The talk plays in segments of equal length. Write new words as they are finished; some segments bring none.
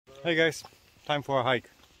Hey guys, time for a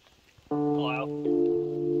hike. Hello.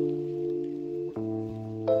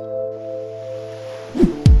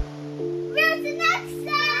 Where's the next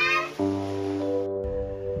step?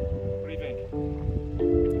 What do you think?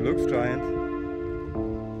 It looks giant.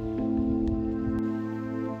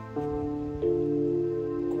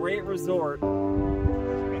 Great resort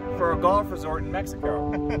for a golf resort in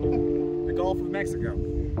Mexico. The Gulf of Mexico.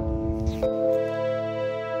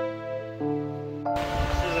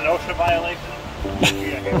 This is an OSHA violation.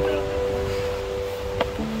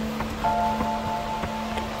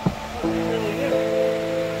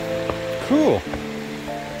 Cool.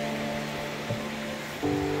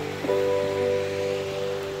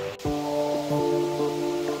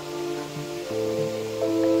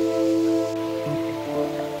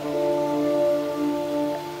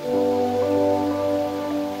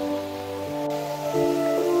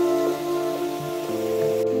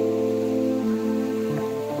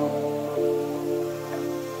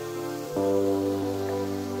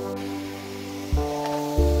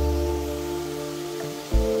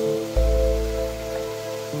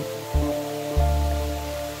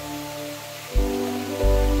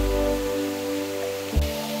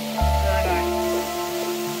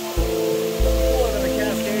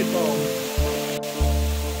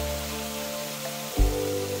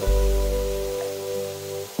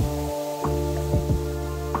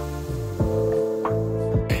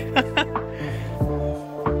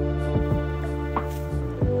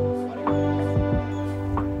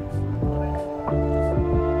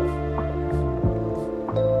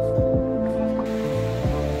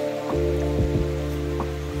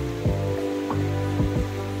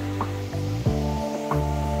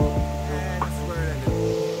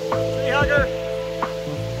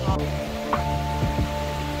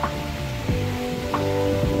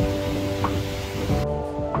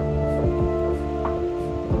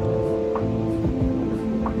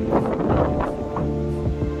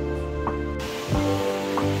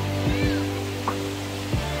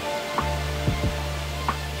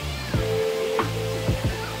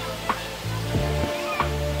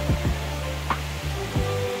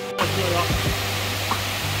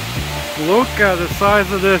 Look at the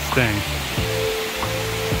size of this thing.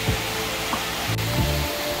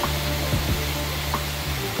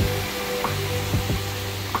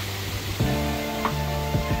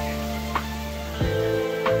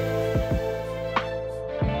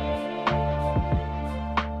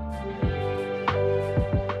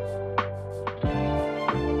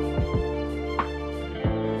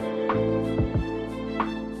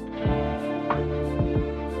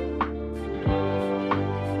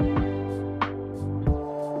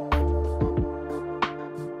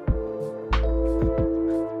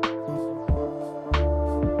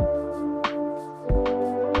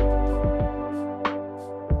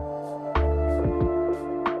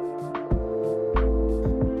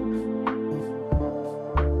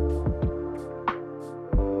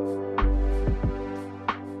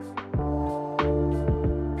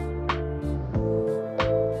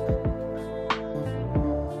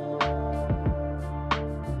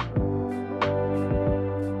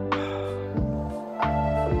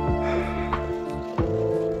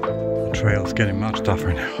 Trail's getting much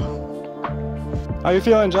tougher now. How you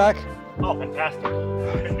feeling, Jack? Oh, fantastic.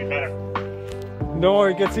 Couldn't be better. No,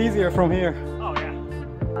 it gets easier from here. Oh, yeah.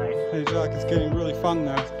 Nice. Hey Jack, it's getting really fun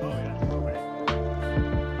now. Oh, yeah.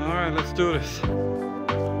 Alright, let's do this.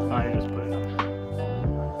 I just put it on.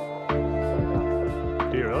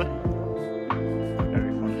 Do you really?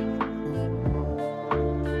 Very fun.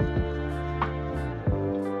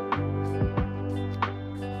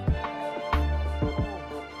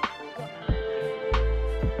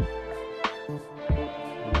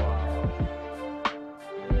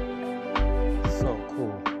 So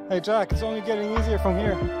cool. Hey Jack, it's only getting easier from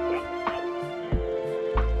here.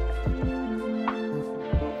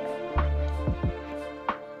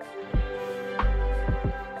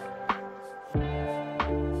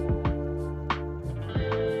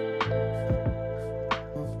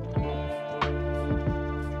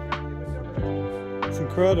 It's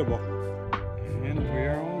incredible. And we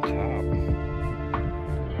are on top.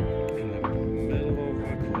 In the middle of a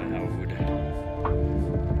cloud.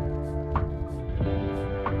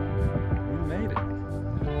 We made it.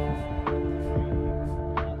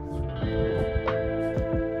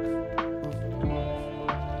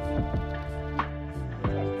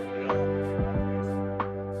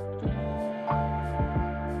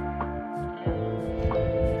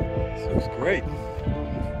 This looks great.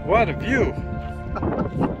 What a view!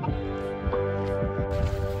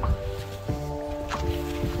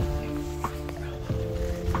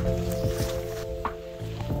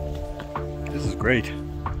 Great.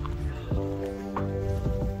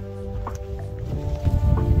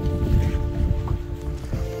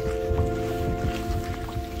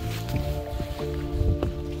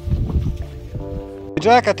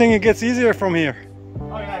 Jack, I think it gets easier from here.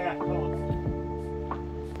 Oh yeah, cool.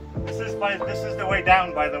 This is the way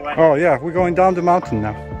down, by the way. Oh yeah, we're going down the mountain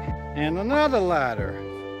now. And another ladder.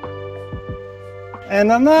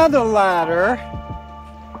 And another ladder.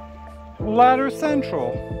 Ladder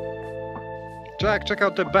central. Jack, check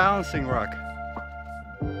out the balancing rock.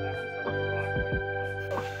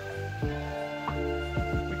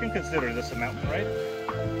 We can consider this a mountain, right?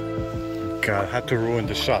 God, had to ruin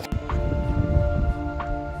the shot.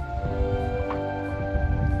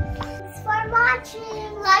 Thanks for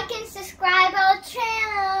watching. Like and subscribe our channel.